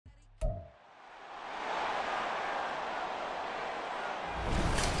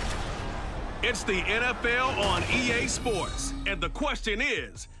It's the NFL on EA Sports, and the question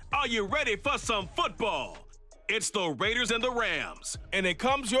is, are you ready for some football? It's the Raiders and the Rams, and it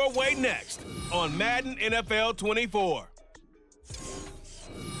comes your way next on Madden NFL 24.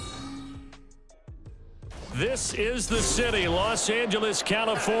 This is the city, Los Angeles,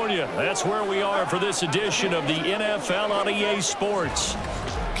 California. That's where we are for this edition of the NFL on EA Sports.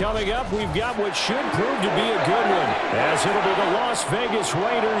 Coming up, we've got what should prove to be a good one, as it'll be the Las Vegas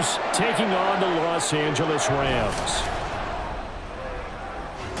Raiders taking on the Los Angeles Rams.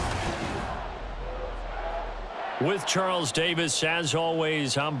 With Charles Davis, as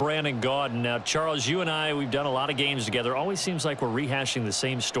always, I'm Brandon Gaudin. Now, Charles, you and I, we've done a lot of games together. Always seems like we're rehashing the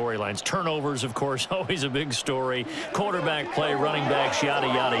same storylines. Turnovers, of course, always a big story. Quarterback play, running backs, yada,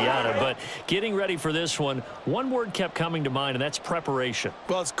 yada, yada. But getting ready for this one word kept coming to mind, and that's preparation.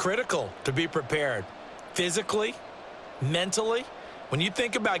 Well, it's critical to be prepared. Physically, mentally. When you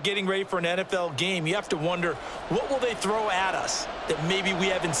think about getting ready for an NFL game, you have to wonder, what will they throw at us that maybe we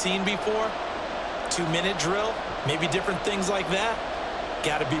haven't seen before? 2-minute drill, maybe different things like that.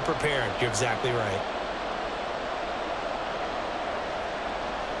 Got to be prepared. You're exactly right.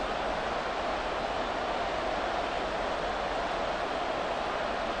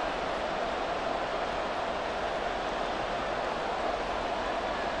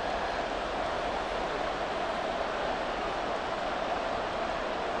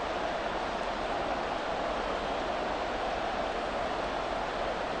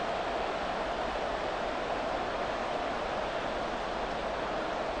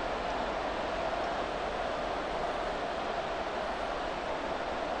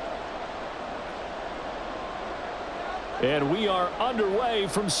 And we are underway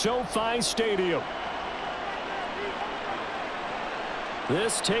from SoFi Stadium.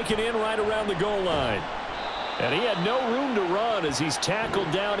 This taken in right around the goal line. And he had no room to run as he's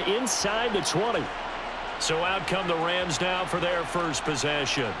tackled down inside the 20. So out come the Rams now for their first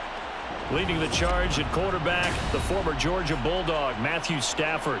possession. Leading the charge at quarterback, the former Georgia Bulldog, Matthew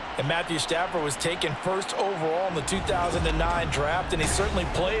Stafford. And Matthew Stafford was taken first overall in the 2009 draft, and he certainly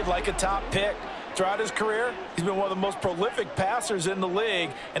played like a top pick. Throughout his career, he's been one of the most prolific passers in the league,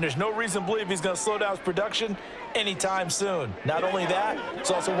 and there's no reason to believe he's going to slow down his production anytime soon. Not only that,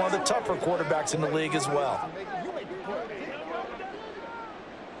 he's also one of the tougher quarterbacks in the league as well.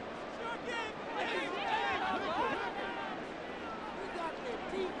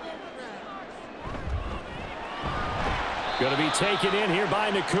 Going to be taken in here by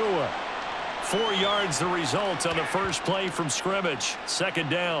Nakua. 4 yards the result on the first play from scrimmage. Second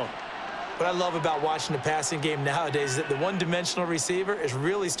down. What I love about watching the passing game nowadays is that the one-dimensional receiver is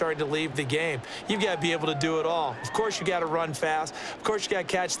really starting to leave the game. You've got to be able to do it all. Of course, you got to run fast. Of course, you got to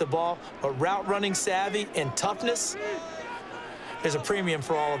catch the ball. But route running savvy and toughness, there's a premium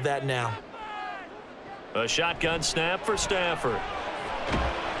for all of that now. A shotgun snap for Stafford.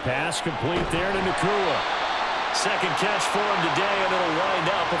 Pass complete there to Nakua. Second catch for him today, and it'll wind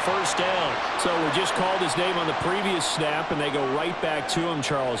up a first down. So we just called his name on the previous snap, and they go right back to him,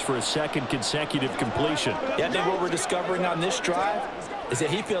 Charles, for a second consecutive completion. Yeah, I think what we're discovering on this drive is that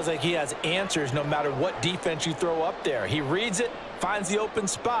he feels like he has answers no matter what defense you throw up there. He reads it, finds the open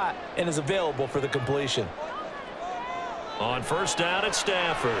spot, and is available for the completion. On first down, it's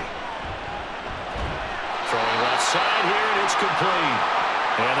Stafford. Throwing left side here, and it's complete.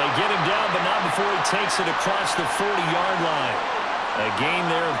 And they get him down, but not before he takes it across the 40-yard line. A gain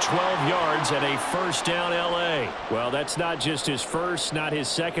there of 12 yards and a first down L.A. Well, that's not just his first, not his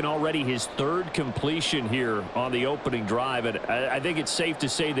second, already his third completion here on the opening drive. And I think it's safe to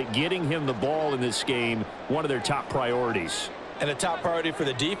say that getting him the ball in this game, one of their top priorities. And the top priority for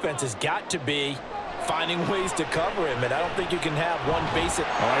the defense has got to be finding ways to cover him. And I don't think you can have one basic.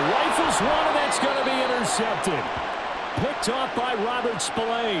 All right, rifles one, and that's going to be intercepted. Picked off by Robert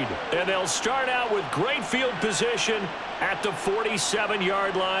Spillane. And they'll start out with great field position at the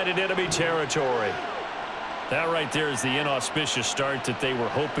 47-yard line in enemy territory. That right there is the inauspicious start that they were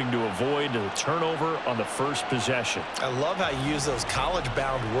hoping to avoid, the turnover on the first possession. I love how you use those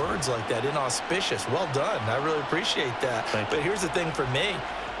college-bound words like that, inauspicious. Well done. I really appreciate that. But here's the thing for me.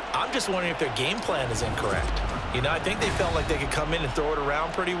 I'm just wondering if their game plan is incorrect. You know, I think they felt like they could come in and throw it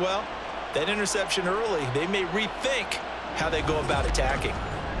around pretty well. That interception early, they may rethink how they go about attacking.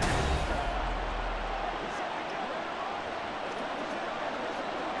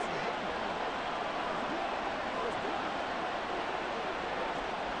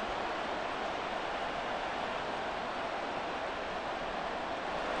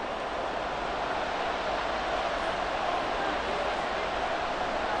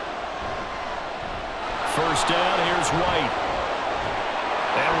 First down, here's White.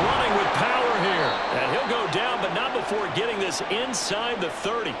 And running with power And he'll go down, but not before getting this inside the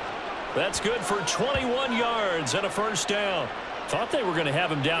 30. That's good for 21 yards and a first down. Thought they were going to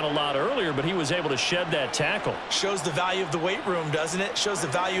have him down a lot earlier, but he was able to shed that tackle. Shows the value of the weight room, doesn't it? Shows the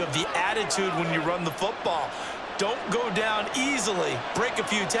value of the attitude when you run the football. Don't go down easily. Break a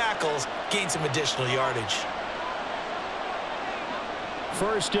few tackles. Gain some additional yardage.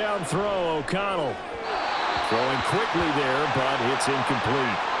 First down throw, O'Connell. Throwing quickly there, but it's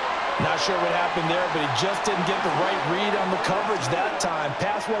incomplete. Not sure what happened there, but he just didn't get the right read on the coverage that time.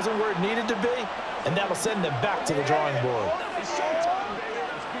 Pass wasn't where it needed to be, and that'll send them back to the drawing board.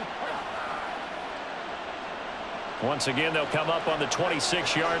 Once again, they'll come up on the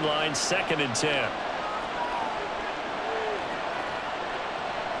 26-yard line, 2nd and 10.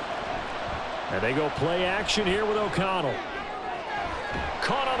 And they go play action here with O'Connell.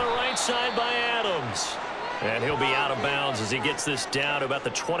 Caught on the right side by Adams. And he'll be out of bounds as he gets this down to about the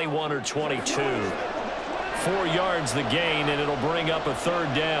 21 or 22. 4 yards the gain, and it'll bring up a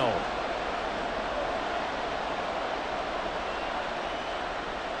 3rd down.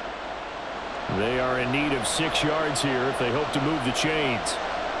 They are in need of 6 yards here if they hope to move the chains.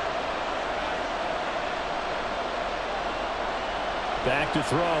 Back to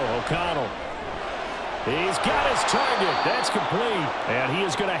throw, O'Connell. He's got his target. That's complete. And he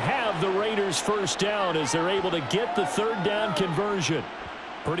is going to have the Raiders first down as they're able to get the 3rd down conversion.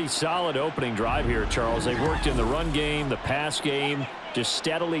 Pretty solid opening drive here, Charles. They've worked in the run game, the pass game, just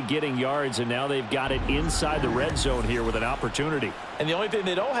steadily getting yards, and now they've got it inside the red zone here with an opportunity. And the only thing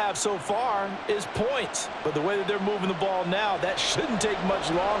they don't have so far is points. But the way that they're moving the ball now, that shouldn't take much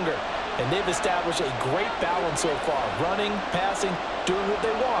longer. And they've established a great balance so far. Running, passing, doing what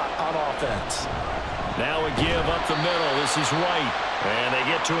they want on offense. Now a give up the middle. This is White. And they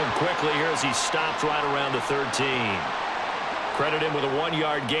get to him quickly here as he stopped right around the 13. Credit him with a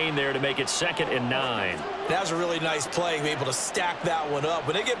 1-yard gain there to make it 2nd and 9. That was a really nice play, able to stack that one up.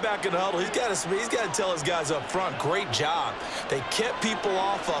 When they get back in the huddle, he's got to tell his guys up front, great job. They kept people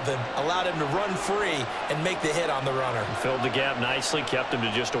off of him, allowed him to run free, and make the hit on the runner. Filled the gap nicely, kept him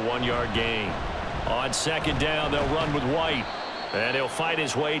to just a 1-yard gain. On 2nd down, they'll run with White. And he'll fight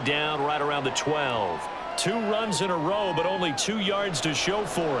his way down right around the 12. 2 runs in a row, but only 2 yards to show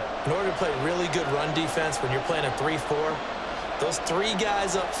for it. In order to play really good run defense when you're playing a 3-4, those 3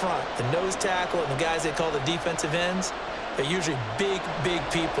 guys up front, the nose tackle and the guys they call the defensive ends, they're usually big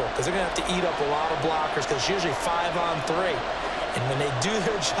people because they're going to have to eat up a lot of blockers because it's usually 5-on-3. And when they do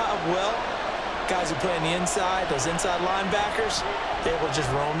their job well, guys who play on the inside, those inside linebackers, they will just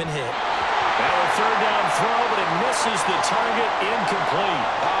roam and hit. Now a 3rd down throw, but it misses the target, incomplete.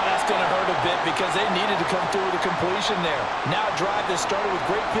 Oh, that's going to hurt a bit because they needed to come through with a completion there. Now a drive that started with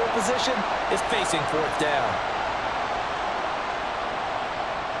great field position is facing 4th down.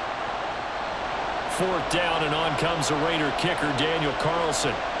 4th down, and on comes the Raider kicker, Daniel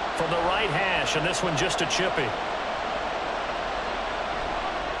Carlson. From the right hash, and this one just a chippy.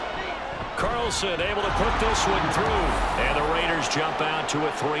 Carlson able to put this one through. And the Raiders jump out to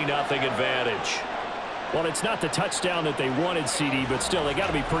a 3-0 advantage. Well, it's not the touchdown that they wanted, CD, but still, they got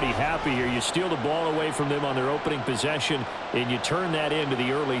to be pretty happy here. You steal the ball away from them on their opening possession, and you turn that into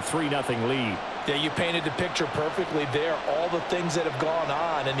the early 3-0 lead. Yeah, you painted the picture perfectly there, all the things that have gone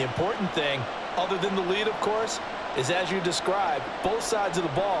on. And the important thing, other than the lead, of course, is as you described, both sides of the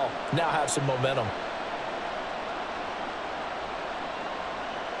ball now have some momentum.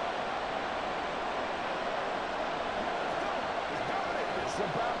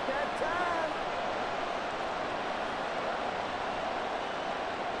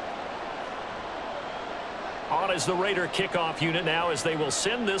 On is the Raider kickoff unit now as they will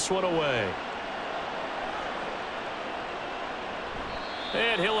send this one away.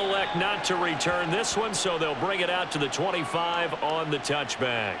 And he'll elect not to return this one, so they'll bring it out to the 25 on the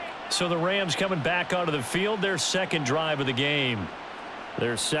touchback. So the Rams coming back onto the field, their 2nd drive of the game.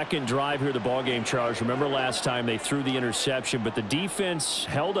 Their 2nd drive here, the ballgame, Charles. Remember last time they threw the interception, but the defense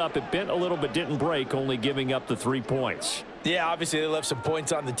held up. It bent a little but didn't break, only giving up the 3 points. Yeah, obviously they left some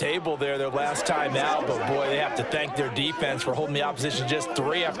points on the table there their last time out, but boy, they have to thank their defense for holding the opposition just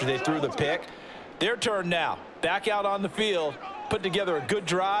 3 after they threw the pick. Their turn now. Back out on the field, put together a good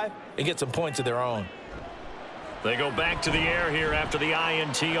drive, and get some points of their own. They go back to the air here after the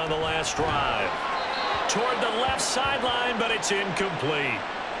INT on the last drive. Toward the left sideline, but it's incomplete.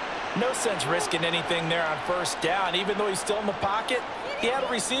 No sense risking anything there on 1st down. Even though he's still in the pocket, he had a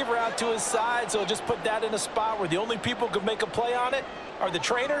receiver out to his side, so just put that in a spot where the only people who could make a play on it are the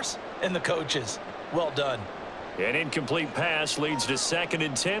trainers and the coaches. Well done. An incomplete pass leads to 2nd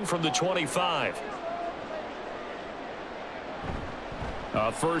and 10 from the 25.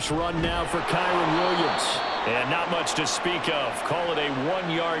 First run now for Kyron Williams. And not much to speak of. Call it a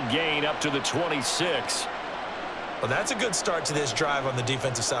 1-yard gain up to the 26. Well, that's a good start to this drive on the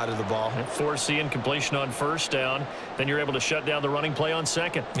defensive side of the ball. And forcing completion on first down. Then you're able to shut down the running play on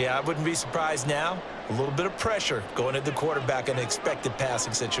second. Yeah, I wouldn't be surprised now. A little bit of pressure going at the quarterback in an expected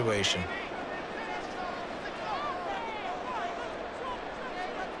passing situation.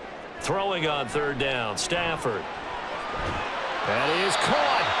 Throwing on third down, Stafford. That is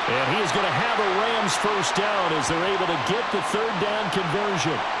caught. And he is going to have a Rams first down as they're able to get the third down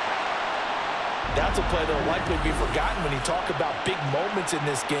conversion. That's a play that will likely be forgotten when you talk about big moments in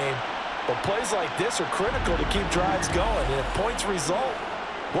this game. But plays like this are critical to keep drives going. And if points result,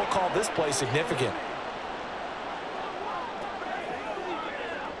 we'll call this play significant.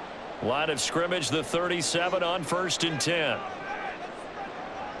 Line of scrimmage, the 37 on 1st and 10.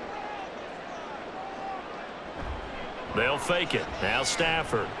 They'll fake it. Now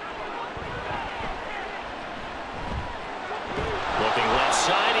Stafford. Looking left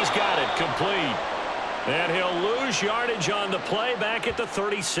side. He's got it. Complete. And he'll lose yardage on the play back at the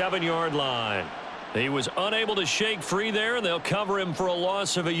 37-yard line. He was unable to shake free there, and they'll cover him for a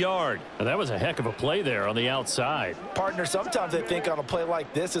loss of a yard. And that was a heck of a play there on the outside. Partner, sometimes I think on a play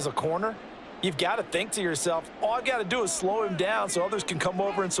like this as a corner, you've got to think to yourself, all I've got to do is slow him down so others can come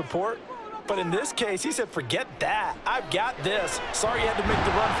over and support. But in this case, he said, forget that. I've got this. Sorry you had to make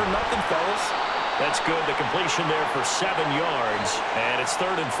the run for nothing, fellas. That's good. The completion there for 7 yards. And it's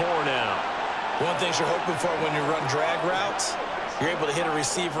 3rd and 4 now. One thing you're hoping for when you run drag routes, you're able to hit a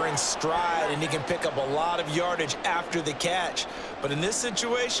receiver in stride, and he can pick up a lot of yardage after the catch. But in this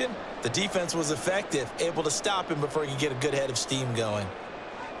situation, the defense was effective, able to stop him before he could get a good head of steam going.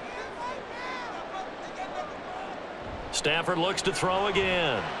 Stafford looks to throw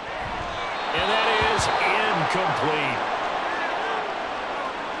again. And that is incomplete.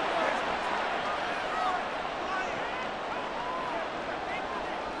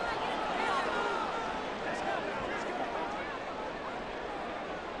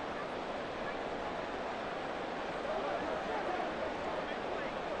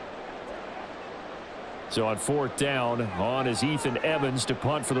 So on 4th down, on is Ethan Evans to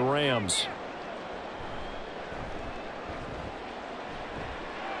punt for the Rams.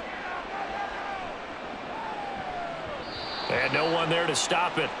 And no one there to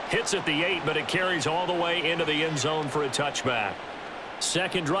stop it. Hits at the 8, but it carries all the way into the end zone for a touchback.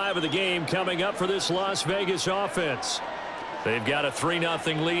 Second drive of the game coming up for this Las Vegas offense. They've got a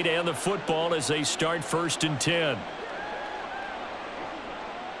 3-0 lead and the football as they start 1st and 10.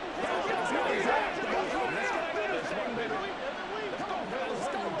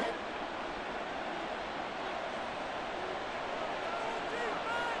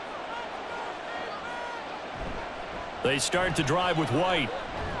 They start the drive with White.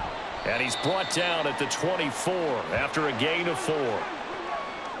 And he's brought down at the 24 after a gain of 4.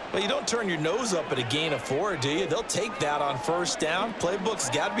 Well, you don't turn your nose up at a gain of 4, do you? They'll take that on first down. Playbook's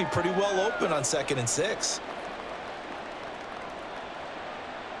got to be pretty well open on 2nd and 6.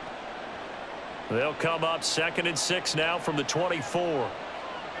 They'll come up 2nd and 6 now from the 24.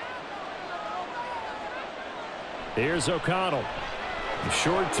 Here's O'Connell.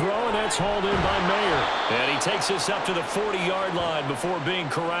 Short throw, and that's hauled in by Mayer. And he takes us up to the 40-yard line before being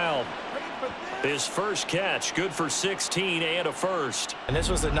corralled. His first catch, good for 16 and a first. And this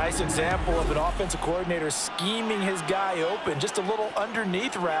was a nice example of an offensive coordinator scheming his guy open. Just a little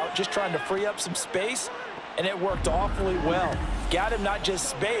underneath route, just trying to free up some space, and it worked awfully well. Got him not just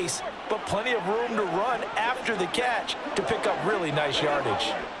space, but plenty of room to run after the catch to pick up really nice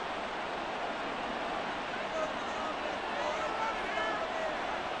yardage.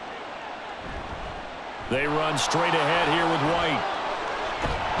 They run straight ahead here with White.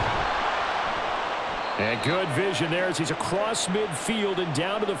 And good vision there as he's across midfield and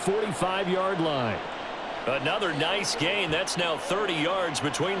down to the 45-yard line. Another nice gain. That's now 30 yards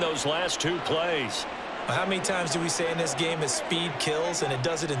between those last 2 plays. How many times do we say in this game that speed kills, and it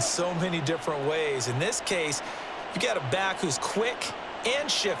does it in so many different ways? In this case, you got a back who's quick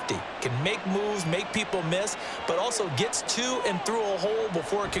and shifty, can make moves, make people miss, but also gets to and through a hole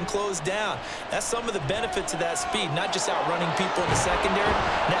before it can close down. That's some of the benefits of that speed, not just outrunning people in the secondary.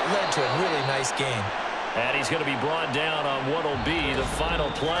 And that led to a really nice game. And he's going to be brought down on what will be the final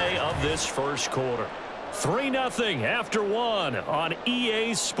play of this first quarter. 3-0 after 1 on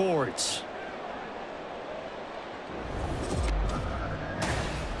EA Sports.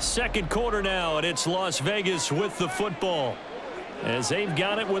 Second quarter now, and it's Las Vegas with the football, as they've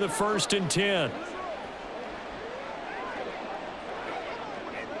got it with a 1st and 10.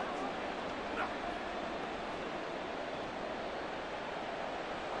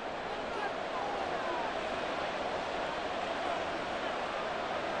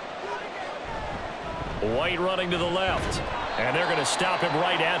 White running to the left. And they're going to stop him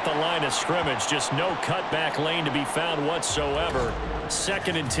right at the line of scrimmage. Just no cutback lane to be found whatsoever.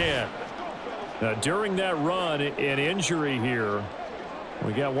 2nd and 10. Now, during that run, an injury here.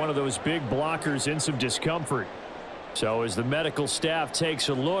 We got one of those big blockers in some discomfort. So as the medical staff takes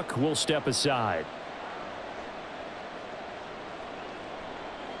a look, we'll step aside.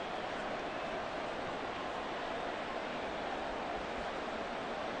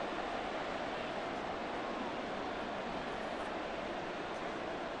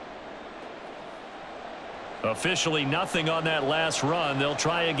 Officially nothing on that last run. They'll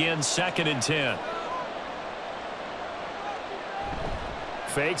try again 2nd and 10.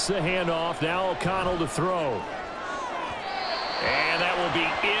 Fakes the handoff. Now O'Connell to throw. And that will be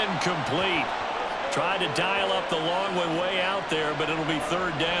incomplete. Tried to dial up the long way out there, but it'll be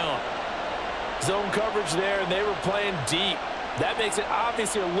 3rd down. Zone coverage there, and they were playing deep. That makes it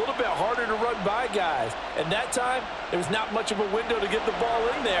obviously a little bit harder to run by guys. And that time, there was not much of a window to get the ball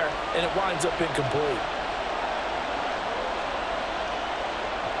in there, and it winds up incomplete.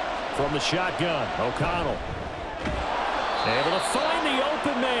 From the shotgun, O'Connell. Able to find the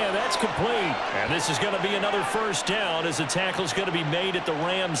open man. That's complete. And this is going to be another 1st down as the tackle's going to be made at the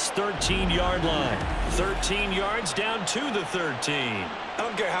Rams' 13-yard line. 13 yards down to the 13. I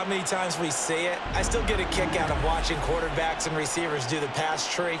don't care how many times we say it. I still get a kick out of watching quarterbacks and receivers do the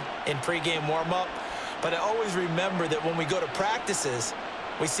pass tree in pregame warm-up. But I always remember that when we go to practices,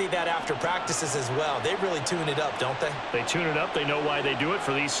 we see that after practices as well. They really tune it up, don't they? They tune it up. They know why they do it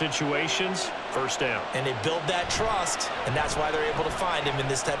for these situations. 1st down. And they build that trust, and that's why they're able to find him in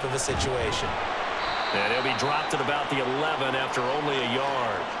this type of a situation. And he'll be dropped at about the 11 after only a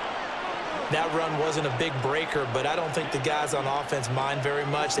yard. That run wasn't a big breaker, but I don't think the guys on offense mind very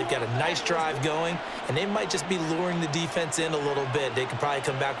much. They've got a nice drive going, and they might just be luring the defense in a little bit. They could probably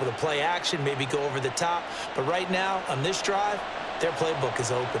come back with a play action, maybe go over the top. But right now, on this drive, their playbook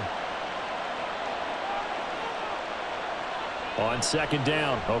is open. On 2nd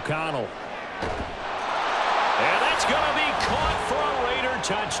down, O'Connell. And that's going to be caught for a Raider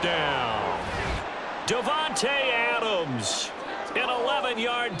touchdown. Davante Adams, an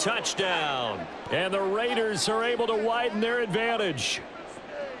 11-yard touchdown. And the Raiders are able to widen their advantage.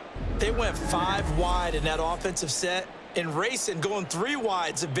 They went 5 wide in that offensive set. And racing, going 3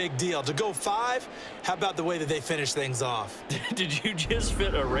 wide's a big deal. To go 5, how about the way that they finish things off? Did you just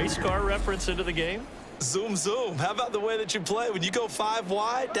fit a race car reference into the game? Zoom, zoom. How about the way that you play? When you go 5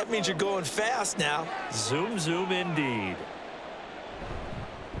 wide, that means you're going fast now. Zoom, zoom indeed.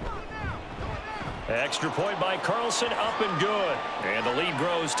 Extra point by Carlson, up and good. And the lead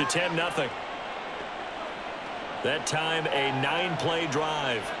grows to 10-0. That time, a 9-play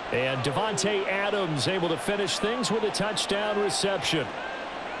drive. And Davante Adams able to finish things with a touchdown reception.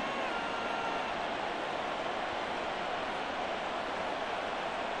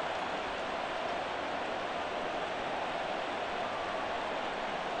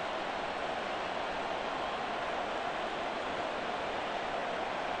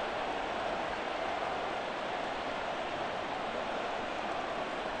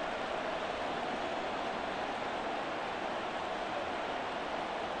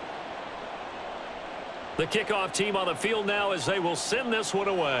 The kickoff team on the field now as they will send this one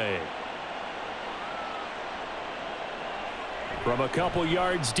away. From a couple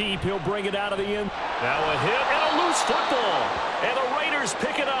yards deep, he'll bring it out of the end. Now a hit and a loose football. And the Raiders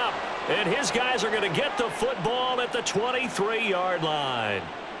pick it up. And his guys are going to get the football at the 23-yard line.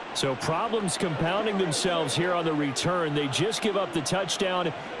 So problems compounding themselves here on the return. They just give up the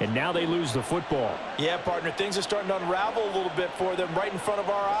touchdown, and now they lose the football. Yeah, partner, things are starting to unravel a little bit for them right in front of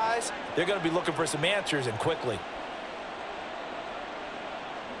our eyes. They're going to be looking for some answers, and quickly.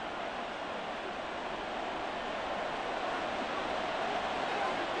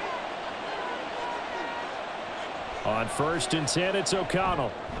 On 1st and 10, it's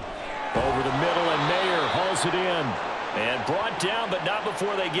O'Connell. Over the middle, and Mayer hauls it in. And brought down, but not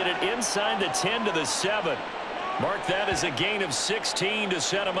before they get it inside the 10 to the 7. Mark that as a gain of 16 to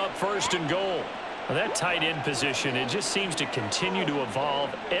set them up 1st and goal. Well, that tight end position, it just seems to continue to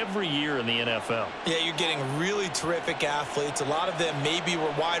evolve every year in the NFL. Yeah, you're getting really terrific athletes. A lot of them maybe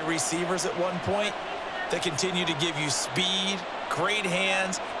were wide receivers at one point. They continue to give you speed, great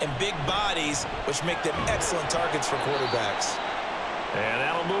hands, and big bodies, which make them excellent targets for quarterbacks. And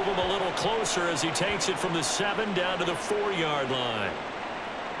that'll move him a little closer as he takes it from the 7 down to the 4-yard line.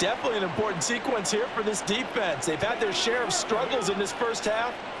 Definitely an important sequence here for this defense. They've had their share of struggles in this first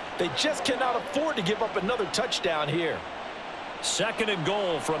half. They just cannot afford to give up another touchdown here. 2nd and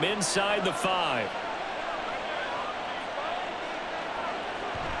goal from inside the 5.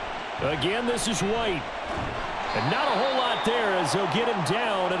 Again, this is White. And not a whole lot there as they'll get him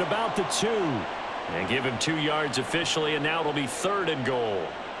down at about the 2. And give him 2 yards officially, and now it'll be 3rd and goal.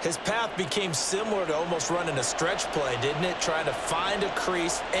 His path became similar to almost running a stretch play, didn't it? Trying to find a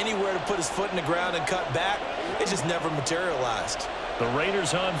crease, anywhere to put his foot in the ground and cut back. It just never materialized. The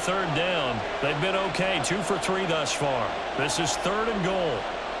Raiders on 3rd down. They've been okay, 2 for 3 thus far. This is 3rd and goal.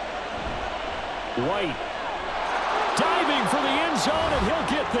 White diving for the end zone, and he'll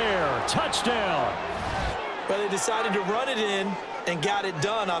get there. Touchdown. But they decided to run it in and got it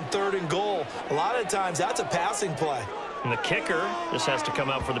done on 3rd and goal. A lot of times, that's a passing play. And the kicker just has to come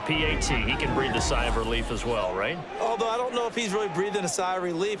out for the PAT. He can breathe a sigh of relief as well, right? Although I don't know if he's really breathing a sigh of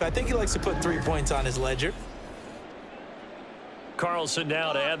relief. I think he likes to put 3 points on his ledger. Carlson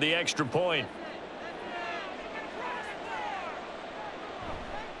now to add the extra point.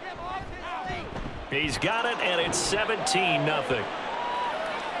 He's got it, and it's 17-0.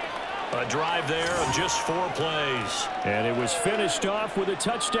 A drive there of just 4 plays. And it was finished off with a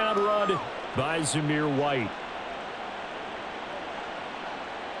touchdown run by Zamir White.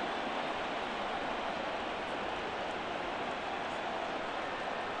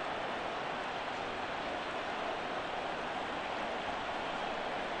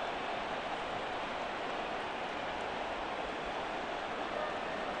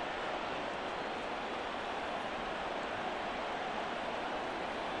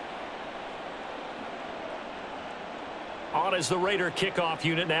 On as the Raider kickoff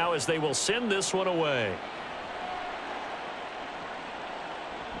unit now as they will send this one away.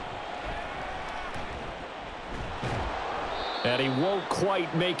 And he won't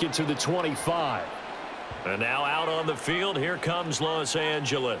quite make it to the 25. And now out on the field, here comes Los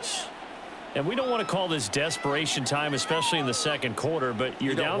Angeles. And we don't want to call this desperation time, especially in the second quarter, but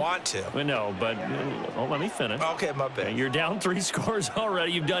you're down. You don't want to. No, but let me finish. Okay, my bad. You're down 3 scores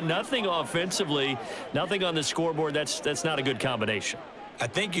already. You've done nothing offensively, nothing on the scoreboard. That's not a good combination. I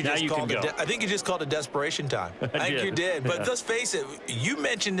think you just called it desperation time. I think you did. But let's face it, you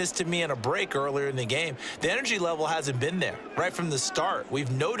mentioned this to me in a break earlier in the game. The energy level hasn't been there right from the start. We've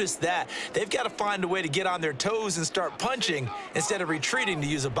noticed that. They've got to find a way to get on their toes and start punching instead of retreating, to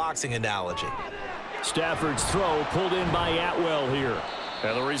use a boxing analogy. Stafford's throw pulled in by Atwell here.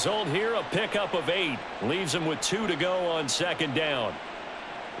 And the result here, a pickup of 8. Leaves him with 2 to go on 2nd down.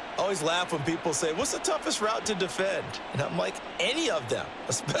 I always laugh when people say, what's the toughest route to defend? And I'm like, any of them,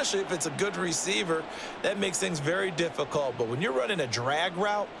 especially if it's a good receiver. That makes things very difficult. But when you're running a drag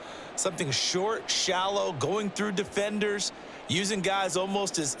route, something short, shallow, going through defenders, using guys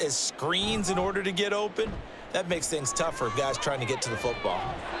almost as screens in order to get open, that makes things tougher for guys trying to get to the football.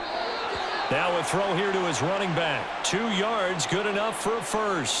 Now a throw here to his running back. 2 yards, good enough for a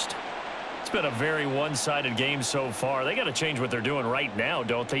first. It's been a very one-sided game so far. They got to change what they're doing right now,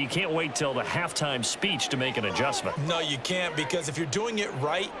 don't they? You can't wait till the halftime speech to make an adjustment. No, you can't, because if you're doing it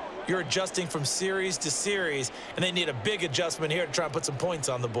right, you're adjusting from series to series, and they need a big adjustment here to try and put some points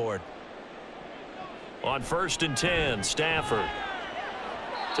on the board. On 1st and 10, Stafford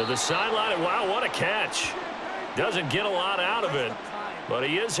to the sideline, and wow, what a catch. Doesn't get a lot out of it, but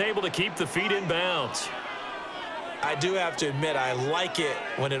he is able to keep the feet in bounds. I do have to admit, I like it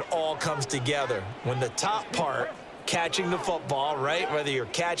when it all comes together. When the top part, catching the football, right, whether you're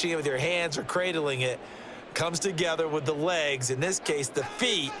catching it with your hands or cradling it, comes together with the legs, in this case the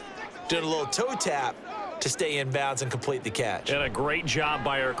feet, doing a little toe tap to stay in bounds and complete the catch. And a great job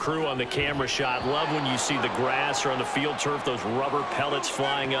by our crew on the camera shot. Love when you see the grass or on the field turf, those rubber pellets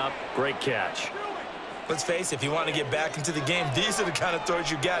flying up. Great catch. Let's face it, if you want to get back into the game, these are the kind of throws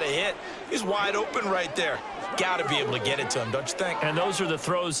you got to hit. He's wide open right there. Got to be able to get it to him, don't you think? And those are the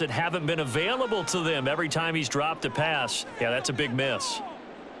throws that haven't been available to them every time he's dropped a pass. Yeah, that's a big miss.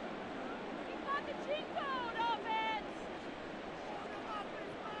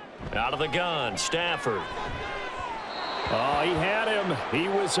 Out of the gun, Stafford. Oh, he had him. He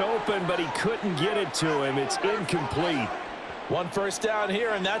was open, but he couldn't get it to him. It's incomplete. 1 first down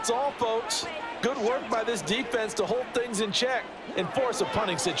here, and that's all, folks. Good work by this defense to hold things in check and force a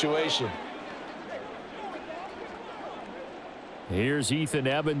punting situation. Here's Ethan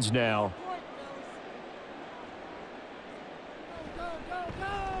Evans now.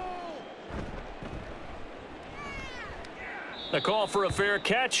 The call for a fair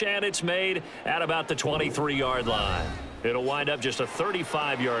catch, and it's made at about the 23-yard line. It'll wind up just a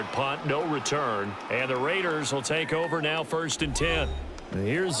 35-yard punt, no return, and the Raiders will take over now 1st and 10.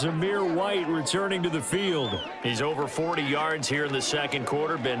 Here's Zamir White returning to the field. He's over 40 yards here in the second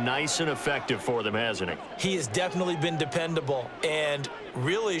quarter. Been nice and effective for them, hasn't he? He has definitely been dependable, and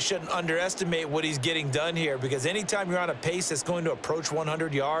really shouldn't underestimate what he's getting done here, because anytime you're on a pace that's going to approach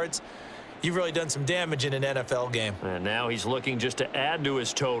 100 yards, you've really done some damage in an NFL game. And now he's looking just to add to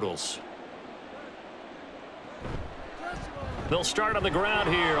his totals. They'll start on the ground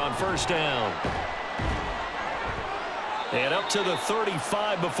here on first down. And up to the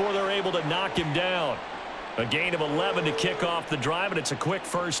 35 before they're able to knock him down. A gain of 11 to kick off the drive, and it's a quick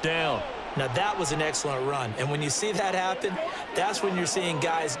first down. Now, that was an excellent run. And when you see that happen, that's when you're seeing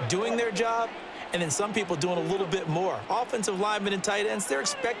guys doing their job and then some people doing a little bit more. Offensive linemen and tight ends, they're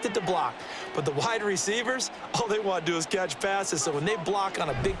expected to block. But the wide receivers, all they want to do is catch passes. So when they block on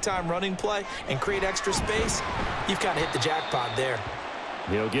a big-time running play and create extra space, you've kind of hit the jackpot there.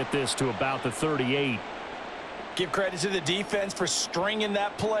 He'll get this to about the 38. Give credit to the defense for stringing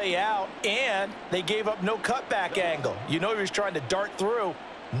that play out, and they gave up no cutback angle. You know he was trying to dart through.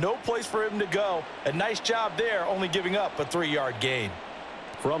 No place for him to go. A nice job there, only giving up a 3-yard gain.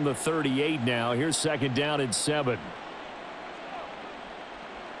 From the 38 now, here's second down and 7.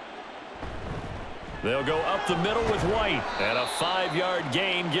 They'll go up the middle with White, and a 5-yard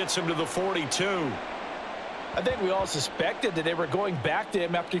gain gets him to the 42. I think we all suspected that they were going back to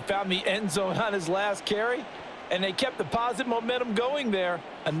him after he found the end zone on his last carry, and they kept the positive momentum going there.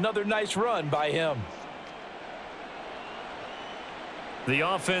 Another nice run by him. The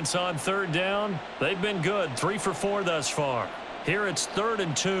offense on third down, they've been good, 3 for 4 thus far. Here it's 3rd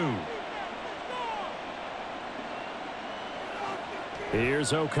and 2.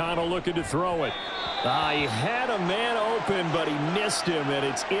 Here's O'Connell looking to throw it. He had a man open, but he missed him, and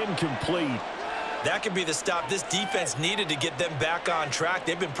it's incomplete. That could be the stop this defense needed to get them back on track.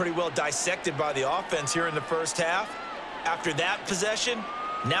 They've been pretty well dissected by the offense here in the first half. After that possession,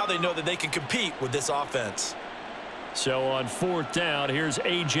 now they know that they can compete with this offense. So on 4th down, here's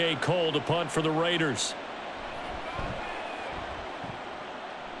A.J. Cole to punt for the Raiders.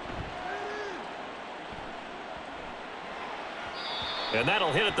 And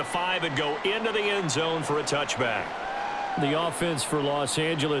that'll hit at the 5 and go into the end zone for a touchback. The offense for Los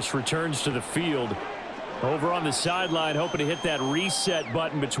Angeles returns to the field. Over on the sideline, hoping to hit that reset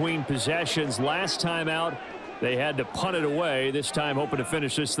button between possessions. Last time out, they had to punt it away. This time, hoping to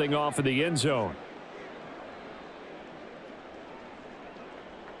finish this thing off in the end zone.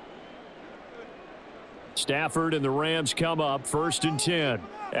 Stafford and the Rams come up 1st and 10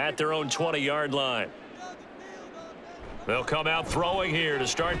 at their own 20-yard line. They'll come out throwing here to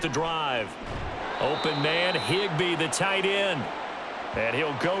start the drive. Open man, Higbee, the tight end. And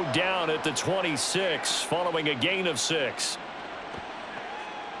he'll go down at the 26 following a gain of 6.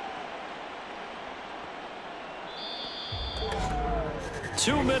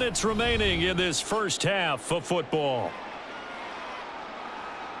 Two minutes remaining in this first half of football.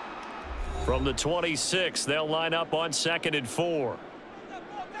 From the 26, they'll line up on 2nd and 4.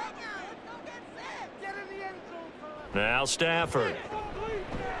 Now Stafford.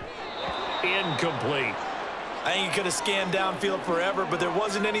 Incomplete. I think he could have scanned downfield forever, but there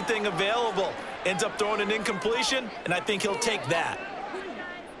wasn't anything available. Ends up throwing an incompletion, and I think he'll take that.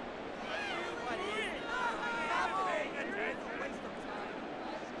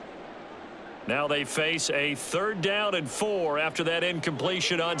 Now they face a 3rd down and 4 after that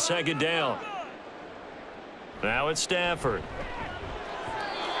incompletion on 2nd down. Now it's Stafford.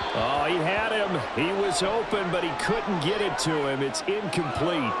 Oh, he had him. He was open, but he couldn't get it to him. It's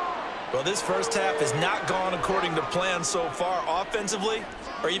incomplete. Well, this first half has not gone according to plan so far offensively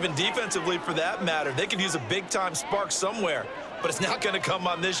or even defensively for that matter. They could use a big-time spark somewhere, but it's not going to come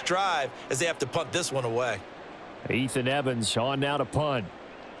on this drive as they have to punt this one away. Ethan Evans on now to punt.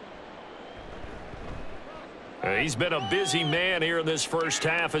 He's been a busy man here in this first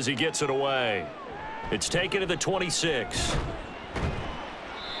half as he gets it away. It's taken to the 26.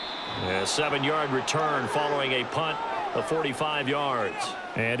 A 7-yard return following a punt of 45 yards.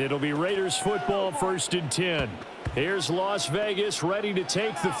 And it'll be Raiders football 1st and 10. Here's Las Vegas ready to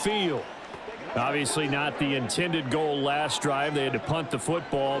take the field. Obviously not the intended goal last drive. They had to punt the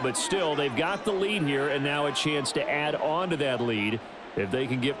football, but still they've got the lead here and now a chance to add on to that lead if they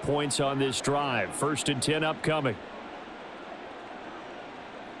can get points on this drive. 1st and 10 upcoming.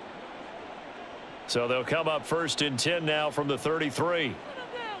 So they'll come up 1st and 10 now from the 33.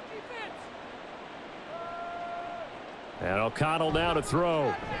 And O'Connell now to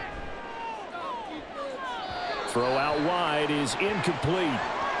throw. Throw out wide is incomplete.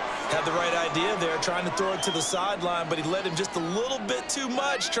 Had the right idea there, trying to throw it to the sideline, but he led him just a little bit too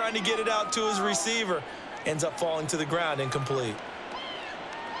much, trying to get it out to his receiver. Ends up falling to the ground, incomplete.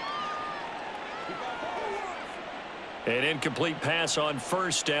 An incomplete pass on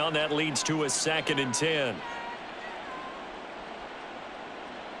first down. That leads to a 2nd and 10.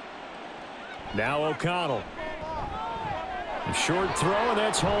 Now O'Connell. A short throw, and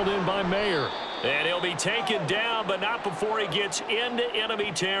that's hauled in by Mayer. And he'll be taken down, but not before he gets into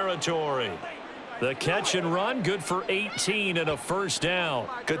enemy territory. The catch and run, good for 18 and a first down.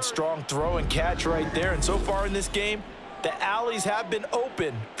 Good strong throw and catch right there. And so far in this game, the alleys have been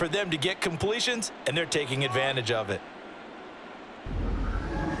open for them to get completions, and they're taking advantage of it.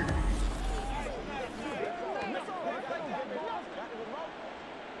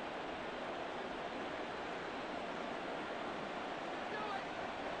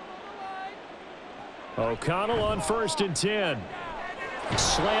 O'Connell on 1st and 10.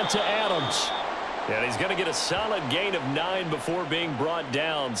 Slant to Adams. And he's going to get a solid gain of 9 before being brought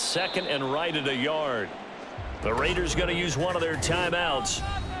down. 2nd and right at a yard. The Raiders going to use one of their timeouts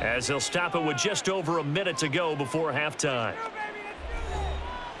as they'll stop it with just over a minute to go before halftime.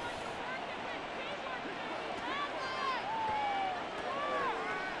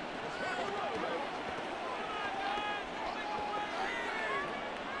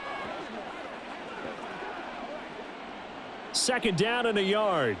 Second down and a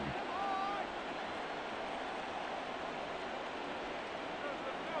yard.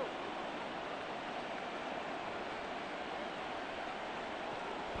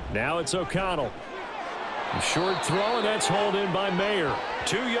 Now it's O'Connell. A short throw, and that's hauled in by Mayer.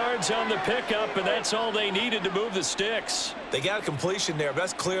 2 yards on the pickup, and that's all they needed to move the sticks. They got a completion there, but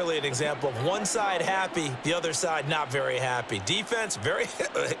that's clearly an example of one side happy, the other side not very happy. Defense, very,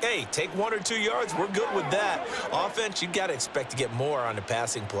 hey, take 1 or 2 yards. We're good with that. Offense, you got to expect to get more on the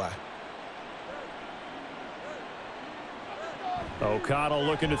passing play. O'Connell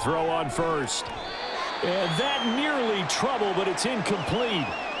looking to throw on first. And that nearly trouble, but it's incomplete.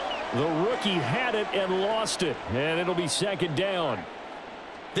 The rookie had it and lost it, and it'll be 2nd down.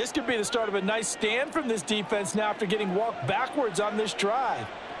 This could be the start of a nice stand from this defense now after getting walked backwards on this drive.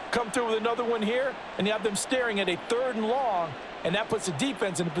 Come through with another one here, and you have them staring at a 3rd and long, and that puts the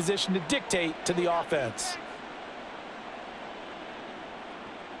defense in a position to dictate to the offense.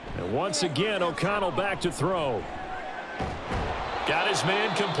 And once again, O'Connell back to throw. Got his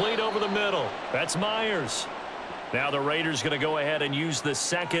man complete over the middle. That's Myers. Now the Raiders going to go ahead and use the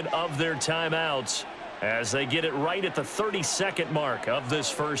 2nd of their timeouts as they get it right at the 32nd mark of this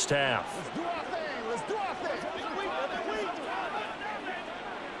first half. Let's do our thing. Let's do our thing.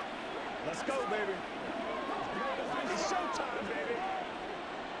 Let's go, baby. It's showtime, baby.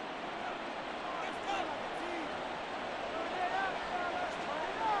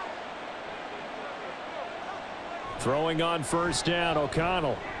 Throwing on first down,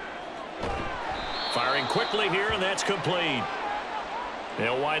 O'Connell. Firing quickly here, and that's complete.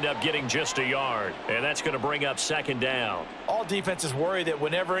 They'll wind up getting just a yard, and that's going to bring up 2nd down. All defenses worry that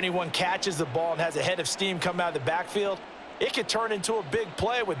whenever anyone catches the ball and has a head of steam come out of the backfield, it could turn into a big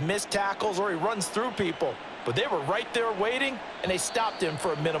play with missed tackles or he runs through people. But they were right there waiting, and they stopped him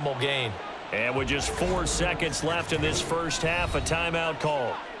for a minimal gain. And with just 4 seconds left in this first half, a timeout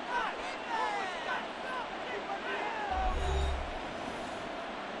call.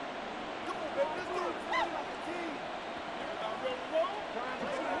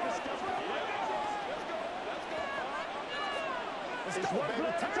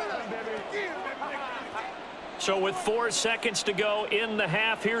 So with 4 seconds to go in the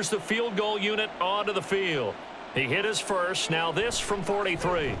half, here's the field goal unit onto the field. He hit his first. Now this from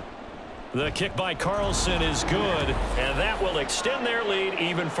 43. The kick by Carlson is good, and that will extend their lead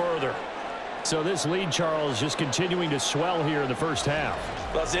even further. So this lead, Charles, just continuing to swell here in the first half.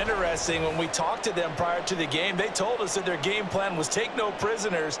 Well, it's interesting. When we talked to them prior to the game, they told us that their game plan was take no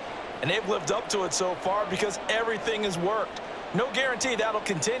prisoners, and they've lived up to it so far because everything has worked. No guarantee that'll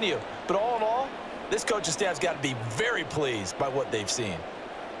continue, but all in all, this coaching staff's got to be very pleased by what they've seen.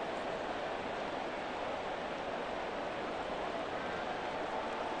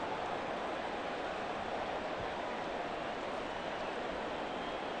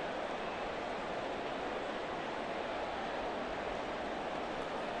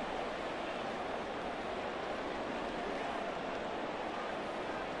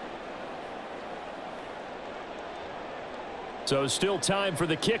 So still time for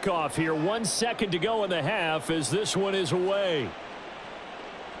the kickoff here. 1 second to go in the half as this one is away.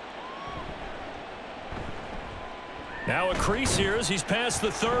 Now a crease here as he's past the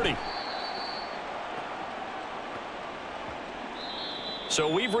 30.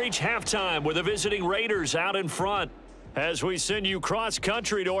 So we've reached halftime with the visiting Raiders out in front. As we send you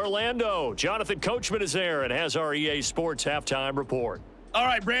cross-country to Orlando, Jonathan Coachman is there and has our EA Sports halftime report. All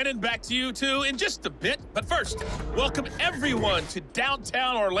right, Brandon, back to you two in just a bit. But first, welcome everyone to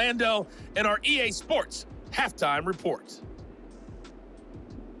downtown Orlando and our EA Sports Halftime Report.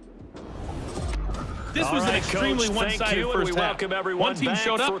 This was an extremely one-sided first half. One team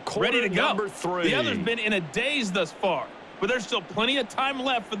showed up, ready to go. The other's been in a daze thus far, but there's still plenty of time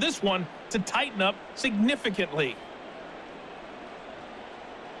left for this one to tighten up significantly.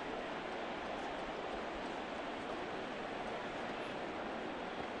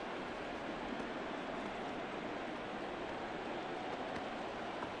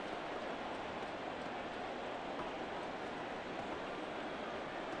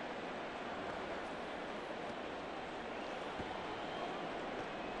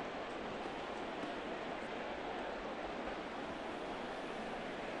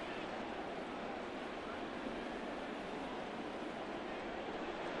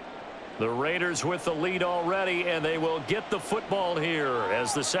 The Raiders with the lead already, and they will get the football here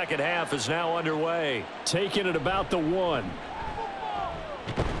as the second half is now underway. Taking it about the 1.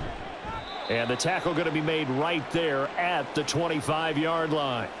 And the tackle going to be made right there at the 25-yard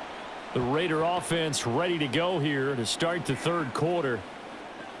line. The Raider offense ready to go here to start the third quarter.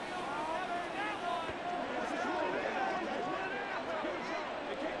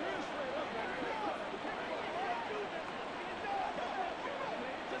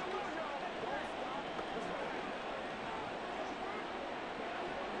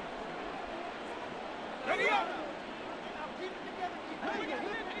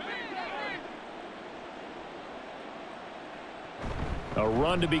 A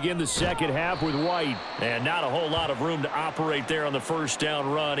run to begin the second half with White. And not a whole lot of room to operate there on the first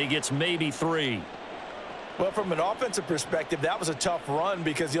down run. He gets maybe 3. Well, from an offensive perspective, that was a tough run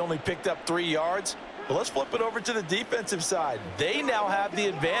because he only picked up 3 yards. But let's flip it over to the defensive side. They now have the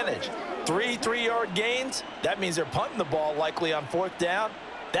advantage. 3 3-yard gains. That means they're punting the ball likely on 4th down.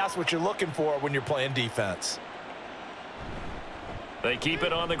 That's what you're looking for when you're playing defense. They keep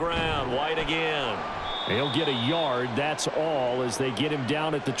it on the ground. White again. He'll get a yard, that's all, as they get him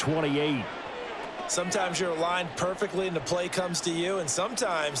down at the 28. Sometimes you're aligned perfectly and the play comes to you, and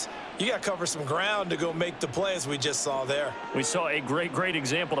sometimes you got to cover some ground to go make the play, as we just saw there. We saw a great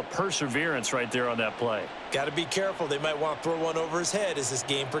example of perseverance right there on that play. Got to be careful. They might want to throw one over his head as this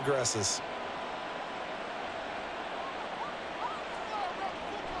game progresses.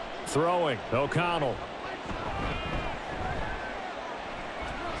 Throwing, O'Connell.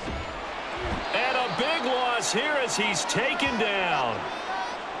 And a big loss here as he's taken down.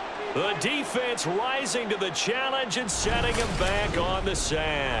 The defense rising to the challenge and setting him back on the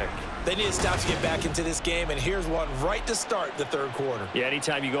sack. They need to stop to get back into this game, and here's one right to start the third quarter. Yeah,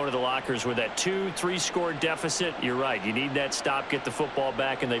 anytime you go to the lockers with that 2-3 score deficit, you're right. You need that stop, get the football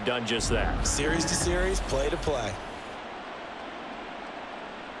back, and they've done just that. Series to series, play to play.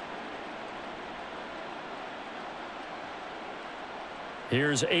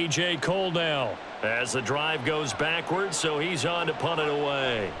 Here's A.J. Cole now as the drive goes backwards, so he's on to punt it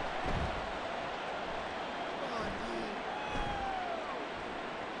away.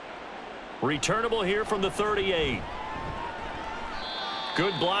 Returnable here from the 38.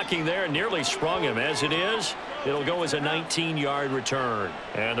 Good blocking there, nearly sprung him. As it is, it'll go as a 19-yard return.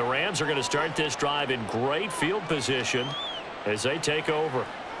 And the Rams are going to start this drive in great field position as they take over.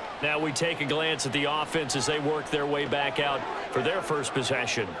 Now we take a glance at the offense as they work their way back out for their first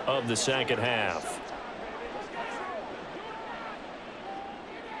possession of the second half.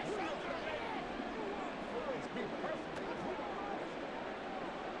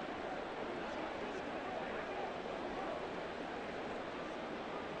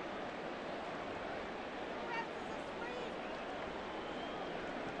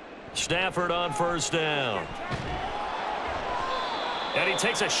 Stafford on first down. And he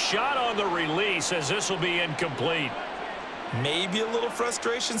takes a shot on the release as this will be incomplete. Maybe a little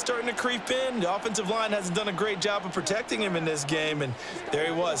frustration starting to creep in. The offensive line hasn't done a great job of protecting him in this game, and there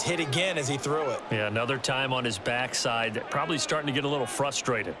he was, hit again as he threw it. Yeah, another time on his backside, probably starting to get a little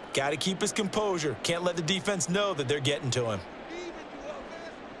frustrated. Got to keep his composure. Can't let the defense know that they're getting to him.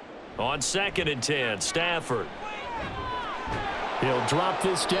 On 2nd and 10, Stafford. He'll drop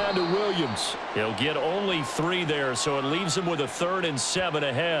this down to Williams. He'll get only 3 there, so it leaves him with a 3rd and 7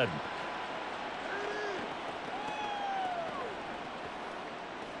 ahead.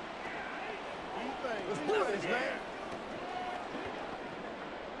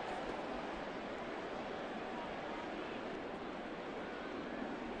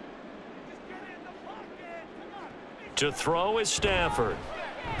 To throw is Stafford.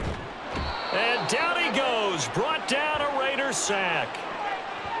 And down he goes, brought down a Raider sack.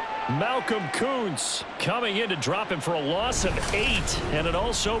 Malcolm Kuntz coming in to drop him for a loss of 8, and it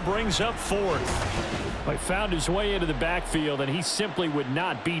also brings up 4th. He found his way into the backfield, and he simply would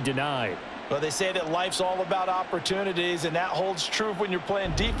not be denied. Well, they say that life's all about opportunities, and that holds true when you're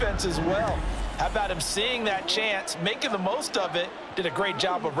playing defense as well. How about him seeing that chance, making the most of it, did a great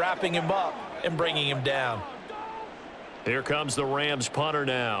job of wrapping him up and bringing him down. Here comes the Rams punter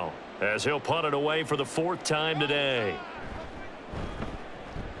now, as he'll punt it away for the 4th time today.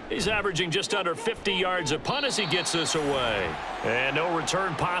 He's averaging just under 50 yards a punt as he gets this away. And no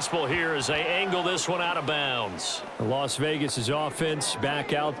return possible here as they angle this one out of bounds. Las Vegas' offense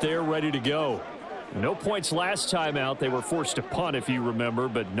back out there ready to go. No points last time out. They were forced to punt, if you remember,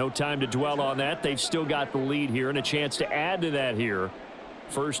 but no time to dwell on that. They've still got the lead here and a chance to add to that here.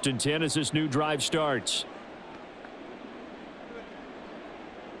 1st and 10 as this new drive starts.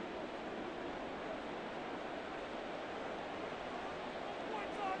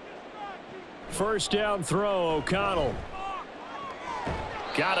 First down throw, O'Connell.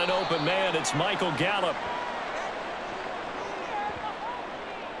 Got an open man. It's Michael Gallup.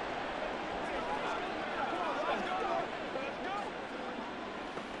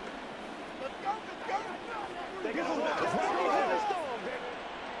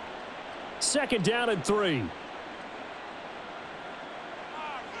 Second down and 3.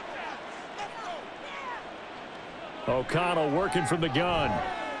 O'Connell working from the gun.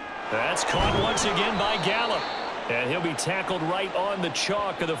 That's caught once again by Gallup. And he'll be tackled right on the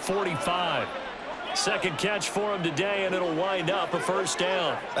chalk of the 45. Second catch for him today, and it'll wind up a first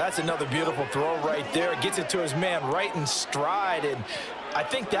down. That's another beautiful throw right there. Gets it to his man right in stride. And I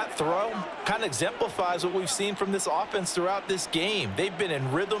think that throw kind of exemplifies what we've seen from this offense throughout this game. They've been in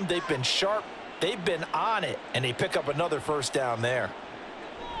rhythm. They've been sharp. They've been on it. And they pick up another first down there.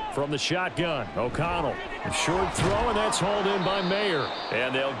 From the shotgun, O'Connell. A short throw, and that's hauled in by Mayer.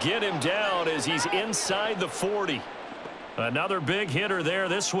 And they'll get him down as he's inside the 40. Another big hitter there.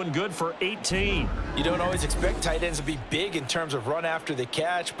 This one good for 18. You don't always expect tight ends to be big in terms of run after the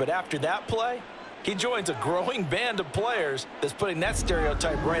catch, but after that play, he joins a growing band of players that's putting that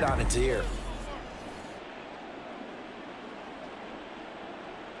stereotype right on its ear.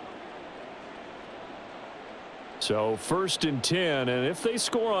 So 1st and 10, and if they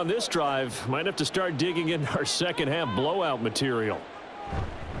score on this drive, might have to start digging in our second half blowout material.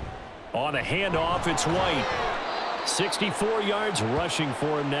 On a handoff, it's White. 64 yards rushing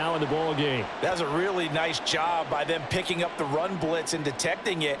for him now in the ball game. That's a really nice job by them picking up the run blitz and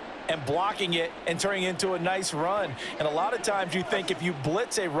detecting it and blocking it and turning it into a nice run. And a lot of times you think if you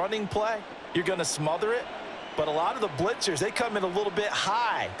blitz a running play, you're going to smother it. But a lot of the blitzers, they come in a little bit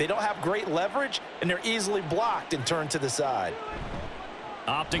high. They don't have great leverage, and they're easily blocked and turned to the side.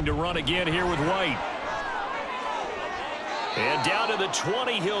 Opting to run again here with White. And down to the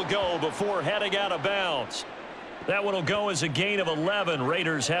 20 he'll go before heading out of bounds. That one will go as a gain of 11.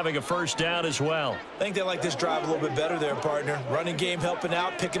 Raiders having a first down as well. I think they like this drive a little bit better there, partner. Running game helping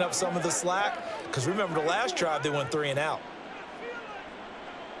out, picking up some of the slack. Because remember the last drive, they went 3 and out.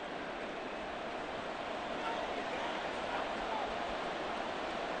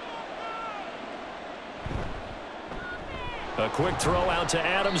 A quick throw out to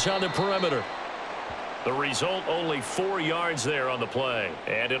Adams on the perimeter. The result, only 4 yards there on the play.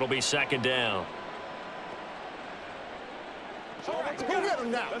 And it'll be second down. Go get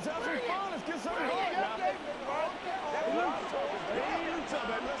him now. Let's have some fun. Let's get something going.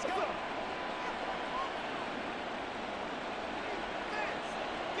 Let's go.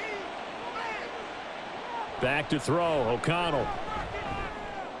 Back to throw, O'Connell.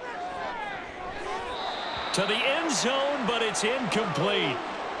 To the end zone, but it's incomplete.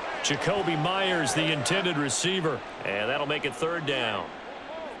 Jacoby Myers, the intended receiver. And that'll make it third down.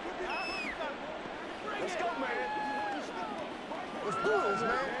 Let's go, man. Let's do this,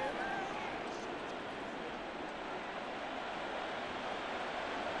 man.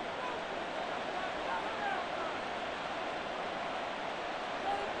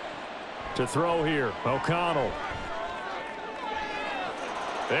 To throw here, O'Connell.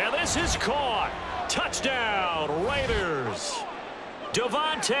 And this is caught. Touchdown, Raiders.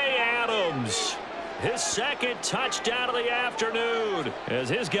 Davante Adams, his second touchdown of the afternoon, as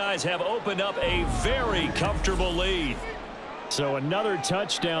his guys have opened up a very comfortable lead. So another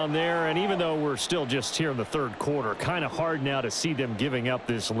touchdown there, and even though we're still just here in the third quarter, kind of hard now to see them giving up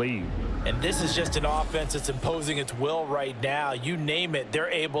this lead. And this is just an offense that's imposing its will right now. You name it, they're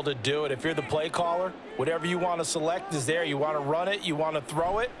able to do it. If you're the play caller, whatever you want to select is there. You want to run it, you want to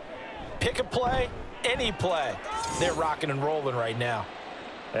throw it, pick a play, any play. They're rocking and rolling right now.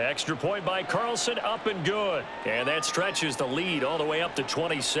 Extra point by Carlson, up and good. And that stretches the lead all the way up to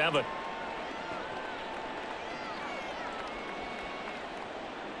 27.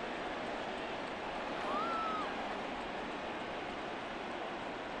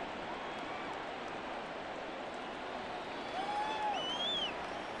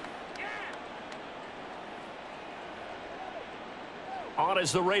 On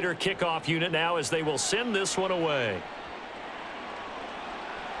is the Raider kickoff unit now as they will send this one away.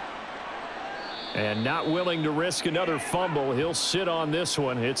 And not willing to risk another fumble, he'll sit on this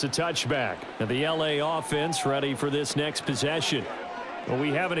one. It's a touchback. And the LA offense ready for this next possession. Well, we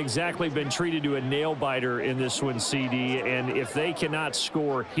haven't exactly been treated to a nail-biter in this one, CD. And if they cannot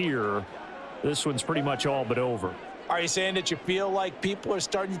score here, this one's pretty much all but over. Are you saying that you feel like people are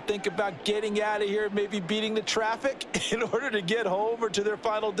starting to think about getting out of here, maybe beating the traffic in order to get home or to their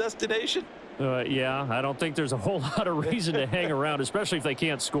final destination? Yeah, I don't think there's a whole lot of reason to hang around, especially if they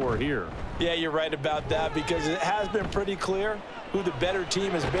can't score here. Yeah, you're right about that, because it has been pretty clear who the better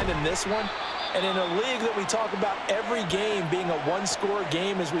team has been in this one. And in a league that we talk about every game being a one-score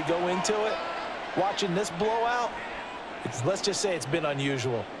game as we go into it, watching this blowout, let's just say it's been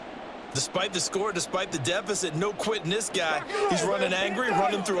unusual. Despite the score, despite the deficit, no quitting this guy. He's running angry,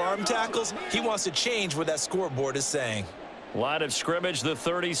 running through arm tackles. He wants to change what that scoreboard is saying. Line of scrimmage, the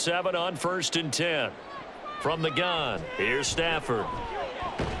 37 on 1st and 10. From the gun, here's Stafford.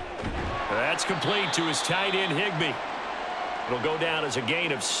 That's complete to his tight end, Higbee. It'll go down as a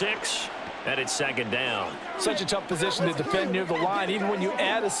gain of 6, and it's 2nd down. Such a tough position to defend near the line, even when you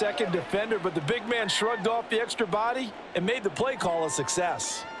add a second defender, but the big man shrugged off the extra body and made the play call a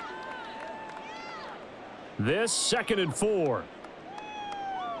success. This 2nd and 4.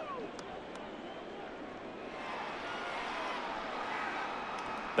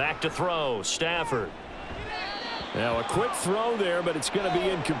 Back to throw, Stafford. Now a quick throw there, but it's going to be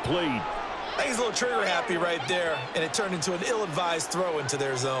incomplete. I think he's a little trigger happy right there, and it turned into an ill-advised throw into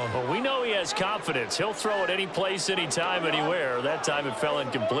their zone. Well, we know he has confidence. He'll throw it any place, anytime, anywhere. That time it fell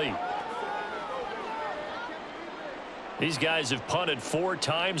incomplete. These guys have punted 4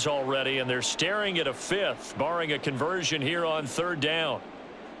 times already, and they're staring at a 5th, barring a conversion here on 3rd down.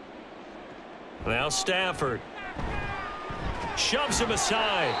 Now Stafford shoves him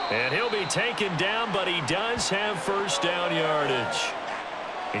aside, and he'll be taken down, but he does have 1st down yardage.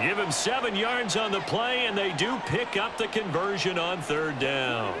 They give him 7 yards on the play, and they do pick up the conversion on 3rd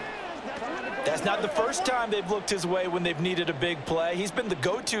down. That's not the first time they've looked his way when they've needed a big play. He's been the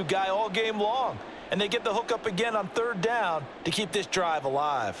go-to guy all game long. And they get the hook up again on 3rd down to keep this drive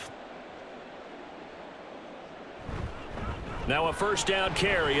alive. Now a 1st down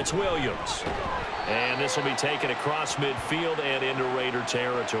carry. It's Williams. And this will be taken across midfield and into Raider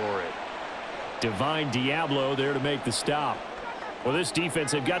territory. Divine Diablo there to make the stop. Well, this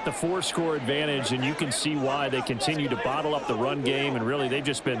defense, they've got the 4-score advantage, and you can see why they continue to bottle up the run game. And really, they've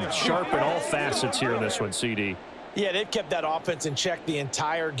just been sharp in all facets here in this one, CD. Yeah, they've kept that offense in check the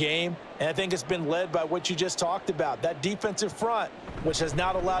entire game, and I think it's been led by what you just talked about, that defensive front, which has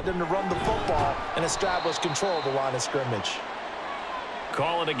not allowed them to run the football and establish control of the line of scrimmage.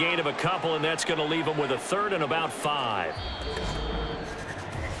 Calling a gain of a couple, and that's going to leave them with a 3rd and about 5.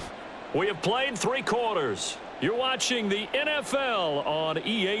 We have played 3 quarters. You're watching the NFL on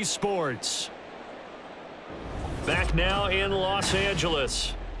EA Sports. Back now in Los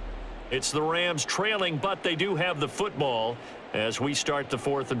Angeles. It's the Rams trailing, but they do have the football as we start the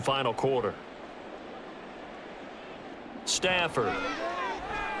 4th and final quarter. Stafford.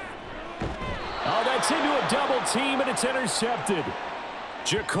 Oh, that's into a double team, and it's intercepted.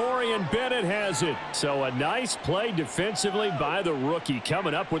 Jacorian Bennett has it. So a nice play defensively by the rookie,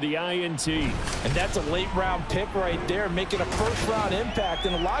 coming up with the INT. And that's a late-round pick right there, making a first-round impact.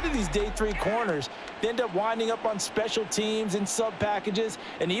 And a lot of these day 3 corners, they end up winding up on special teams and sub-packages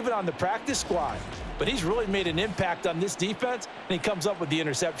and even on the practice squad. But he's really made an impact on this defense, and he comes up with the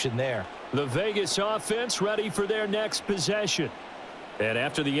interception there. The Vegas offense ready for their next possession. And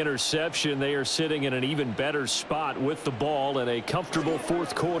after the interception, they are sitting in an even better spot with the ball and a comfortable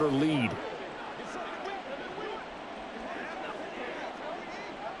 4th quarter lead.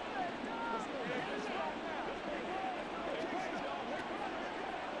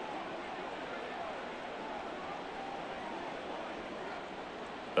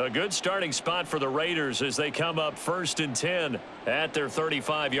 A good starting spot for the Raiders as they come up 1st and 10 at their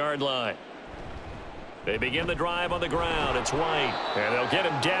 35-yard line. They begin the drive on the ground. It's White, and they'll get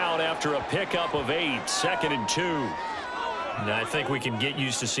him down after a pickup of 8. 2nd and 2. And I think we can get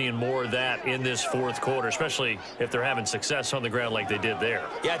used to seeing more of that in this fourth quarter, especially if they're having success on the ground like they did there.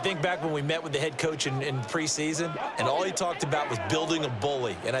 Yeah, I think back when we met with the head coach in preseason, and all he talked about was building a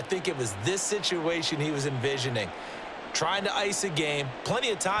bully. And I think it was this situation he was envisioning. Trying to ice a game, plenty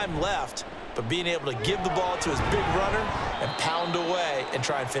of time left, but being able to give the ball to his big runner and pound away and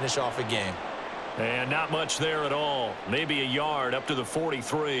try and finish off a game. And not much there at all. Maybe a yard up to the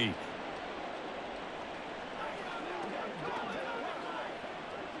 43.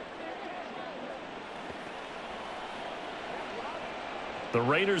 The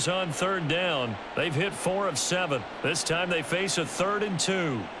Raiders on third down. They've hit 4 of 7. This time they face a 3rd and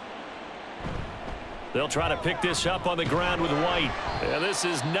 2. They'll try to pick this up on the ground with White. And this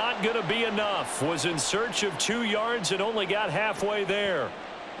is not going to be enough. Was in search of 2 yards and only got halfway there.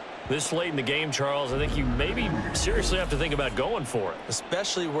 This late in the game, Charles, I think you maybe seriously have to think about going for it.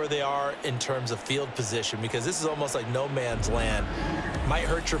 Especially where they are in terms of field position, because this is almost like no man's land. Might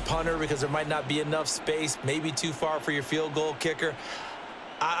hurt your punter because there might not be enough space, maybe too far for your field goal kicker.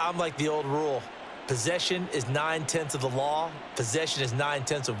 I'm like the old rule. Possession is 9/10 of the law. Possession is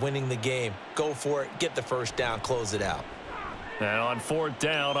 9/10 of winning the game. Go for it. Get the first down. Close it out. Now on 4th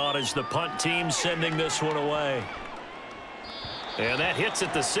down, on is the punt team sending this one away. And that hits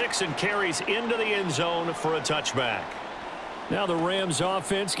at the 6 and carries into the end zone for a touchback. Now the Rams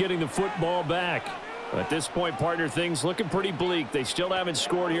offense getting the football back. At this point, partner, things looking pretty bleak. They still haven't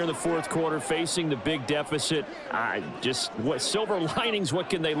scored here in the fourth quarter, facing the big deficit. What silver linings, what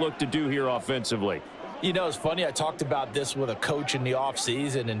can they look to do here offensively? You know, it's funny. I talked about this with a coach in the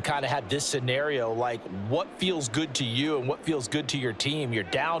offseason and kind of had this scenario, like what feels good to you and what feels good to your team. You're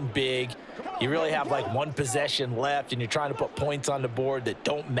down big. You really have like 1 possession left, and you're trying to put points on the board that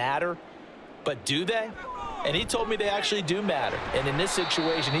don't matter. But do they? And he told me they actually do matter. And in this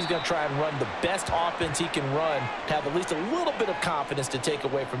situation, he's going to try and run the best offense he can run to have at least a little bit of confidence to take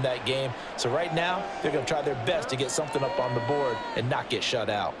away from that game. So right now, they're going to try their best to get something up on the board and not get shut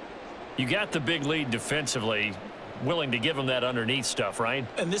out. You got the big lead defensively, willing to give them that underneath stuff, right?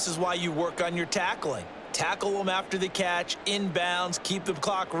 And this is why you work on your tackling. Tackle them after the catch, inbounds, keep the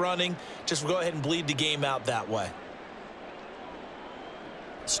clock running. Just go ahead and bleed the game out that way.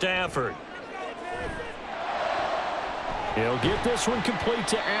 Stafford. He'll get this one complete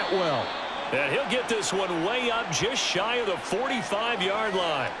to Atwell. And he'll get this one way up just shy of the 45-yard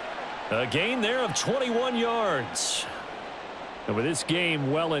line. A gain there of 21 yards. And with this game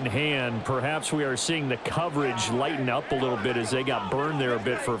well in hand, perhaps we are seeing the coverage lighten up a little bit as they got burned there a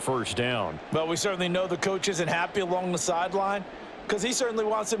bit for a first down. Well, we certainly know the coach isn't happy along the sideline because he certainly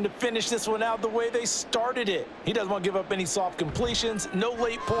wants them to finish this one out the way they started it. He doesn't want to give up any soft completions, no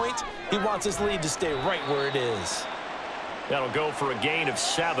late points. He wants his lead to stay right where it is. That'll go for a gain of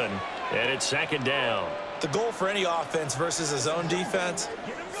 7, and it's 2nd down. The goal for any offense versus a zone defense,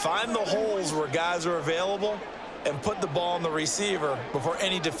 find the holes where guys are available and put the ball on the receiver before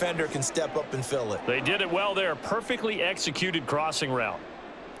any defender can step up and fill it. They did it well there. Perfectly executed crossing route.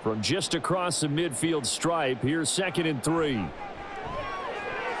 From just across the midfield stripe, here's 2nd and 3.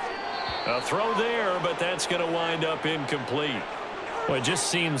 A throw there, but that's going to wind up incomplete. Well, it just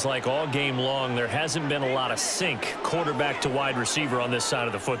seems like all game long there hasn't been a lot of sync quarterback to wide receiver on this side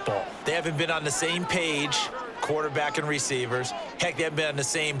of the football. They haven't been on the same page, quarterback and receivers. Heck, they haven't been on the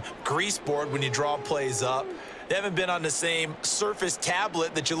same grease board when you draw plays up. They haven't been on the same Surface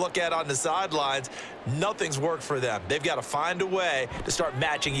tablet that you look at on the sidelines. Nothing's worked for them. They've got to find a way to start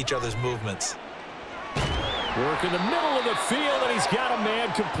matching each other's movements. Work in the middle of the field, and he's got a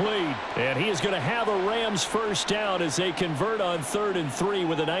man complete. And he is going to have a Rams first down as they convert on 3rd and 3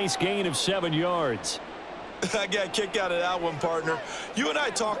 with a nice gain of 7 yards. I got a kick out of that one, partner. You and I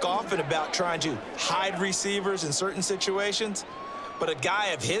talk often about trying to hide receivers in certain situations, but a guy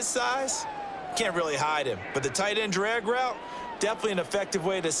of his size can't really hide him. But the tight end drag route, definitely an effective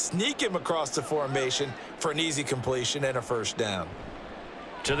way to sneak him across the formation for an easy completion and a first down.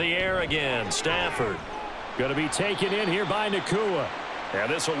 To the air again, Stafford. Going to be taken in here by Nakua. And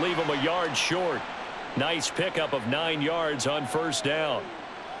this will leave him a yard short. Nice pickup of 9 yards on first down.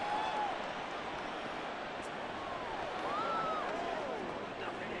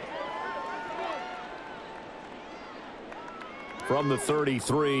 From the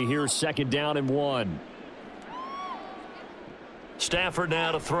 33, here's 2nd down and 1. Stafford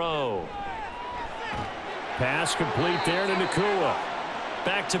now to throw. Pass complete there to Nakua.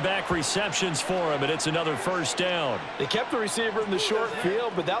 Back-to-back receptions for him, and it's another first down. They kept the receiver in the short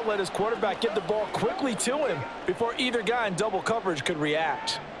field, but that let his quarterback get the ball quickly to him before either guy in double coverage could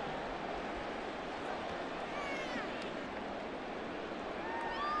react.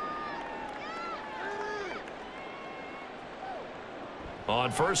 On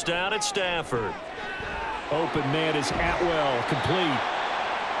first down, it's Stafford. Open man is Atwell, complete.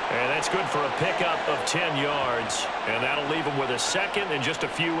 And that's good for a pickup of 10 yards. And that'll leave him with a second and just a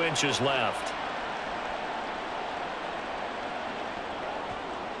few inches left.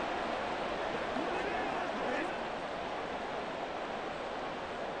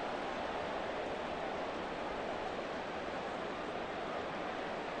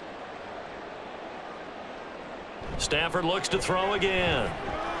 Stafford looks to throw again.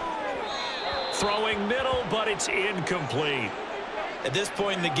 Throwing middle, but it's incomplete. At this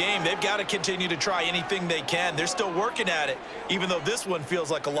point in the game, they've got to continue to try anything they can. They're still working at it, even though this one feels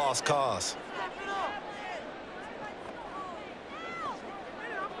like a lost cause.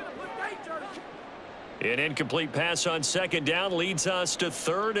 An incomplete pass on second down leads us to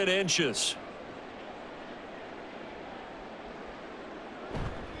 3rd and inches.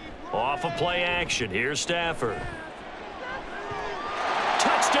 Off of play action, here's Stafford.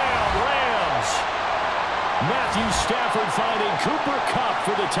 Touchdown, Rams! Matthew Stafford finding Cooper Kupp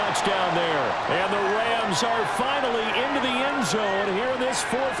for the touchdown there. And the Rams are finally into the end zone here in this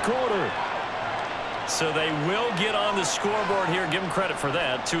 4th quarter. So they will get on the scoreboard here. Give them credit for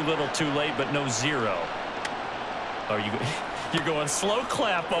that. Too little, too late, but no 0. You're going slow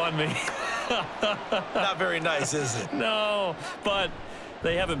clap on me. Not very nice, is it? No, but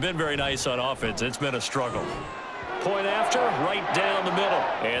they haven't been very nice on offense. It's been a struggle. Point after, right down the middle.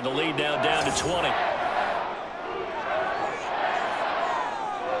 And the lead now down to 20.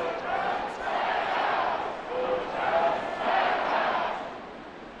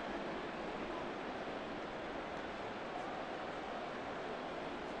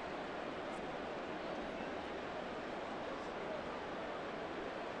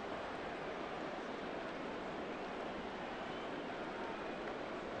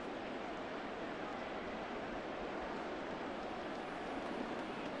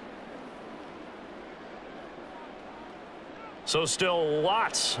 So still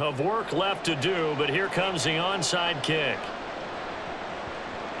lots of work left to do, but here comes the onside kick.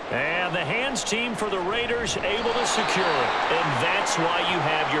 And the hands team for the Raiders able to secure it. And that's why you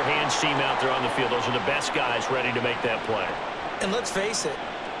have your hands team out there on the field. Those are the best guys ready to make that play. And let's face it,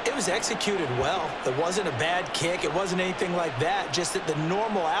 it was executed well. It wasn't a bad kick. It wasn't anything like that. Just that the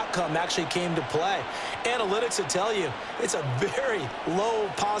normal outcome actually came to play. Analytics will tell you it's a very low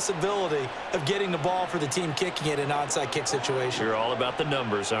possibility of getting the ball for the team kicking it in an onside kick situation. You're all about the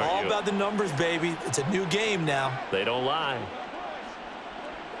numbers, aren't you? All about the numbers, baby. It's a new game now. They don't lie.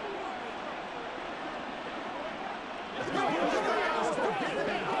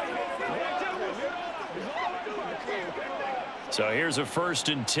 So here's a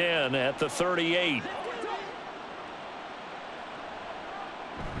 1st and 10 at the 38.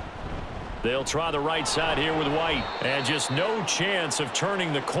 They'll try the right side here with White. And just no chance of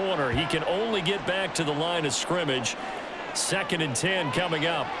turning the corner. He can only get back to the line of scrimmage. 2nd and 10 coming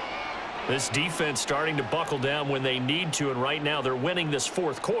up. This defense starting to buckle down when they need to, and right now they're winning this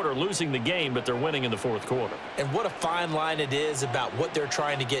 4th quarter, losing the game, but they're winning in the 4th quarter. And what a fine line it is about what they're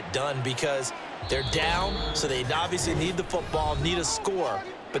trying to get done, because they're down, so they obviously need the football, need a score,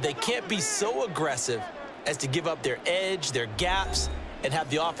 but they can't be so aggressive as to give up their edge, their gaps, and have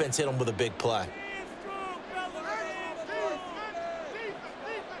the offense hit them with a big play.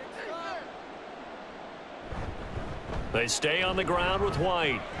 They stay on the ground with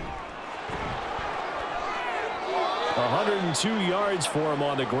White. 102 yards for him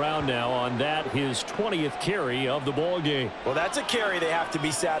on the ground now. On that, his 20th carry of the ball game. Well, that's a carry they have to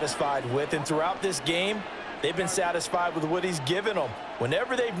be satisfied with, and throughout this game, they've been satisfied with what he's given them.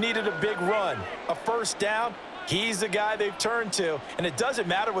 Whenever they've needed a big run, a 1st down, he's the guy they've turned to, and it doesn't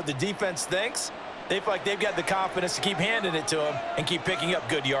matter what the defense thinks. They feel like they've got the confidence to keep handing it to him and keep picking up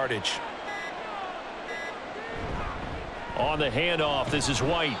good yardage. On the handoff, this is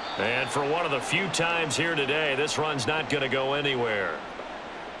White. And for one of the few times here today, this run's not going to go anywhere.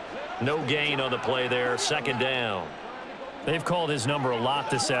 No gain on the play there, 2nd down. They've called his number a lot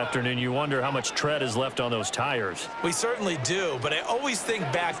this afternoon. You wonder how much tread is left on those tires. We certainly do, but I always think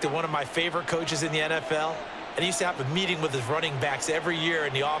back to one of my favorite coaches in the NFL. And he used to have a meeting with his running backs every year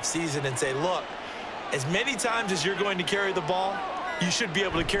in the offseason and say, look, as many times as you're going to carry the ball, you should be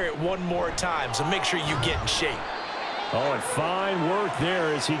able to carry it one more time, so make sure you get in shape. Oh, and fine work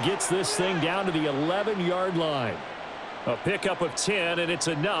there as he gets this thing down to the 11-yard line. A pickup of 10, and it's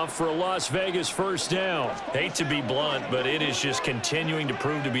enough for a Las Vegas 1st down. Hate to be blunt, but it is just continuing to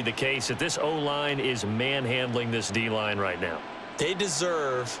prove to be the case that this O-line is manhandling this D-line right now. They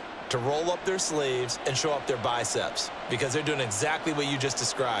deserve to roll up their sleeves and show up their biceps because they're doing exactly what you just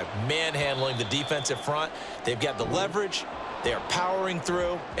described, manhandling the defensive front. They've got the leverage, they're powering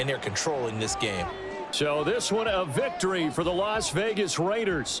through, and they're controlling this game. So this one a victory for the Las Vegas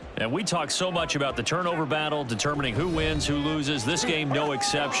Raiders. And we talk so much about the turnover battle, determining who wins, who loses. This game, no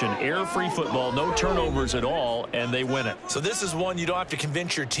exception. Air-free football, no turnovers at all, and they win it. So this is one you don't have to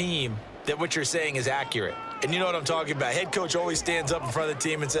convince your team that what you're saying is accurate. And you know what I'm talking about. Head coach always stands up in front of the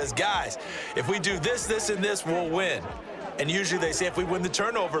team and says, guys, if we do this, this, and this, we'll win. And usually they say if we win the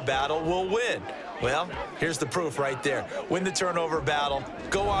turnover battle, we'll win. Well, here's the proof right there. Win the turnover battle,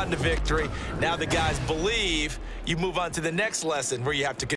 go on to victory. Now the guys believe you move on to the next lesson where you have to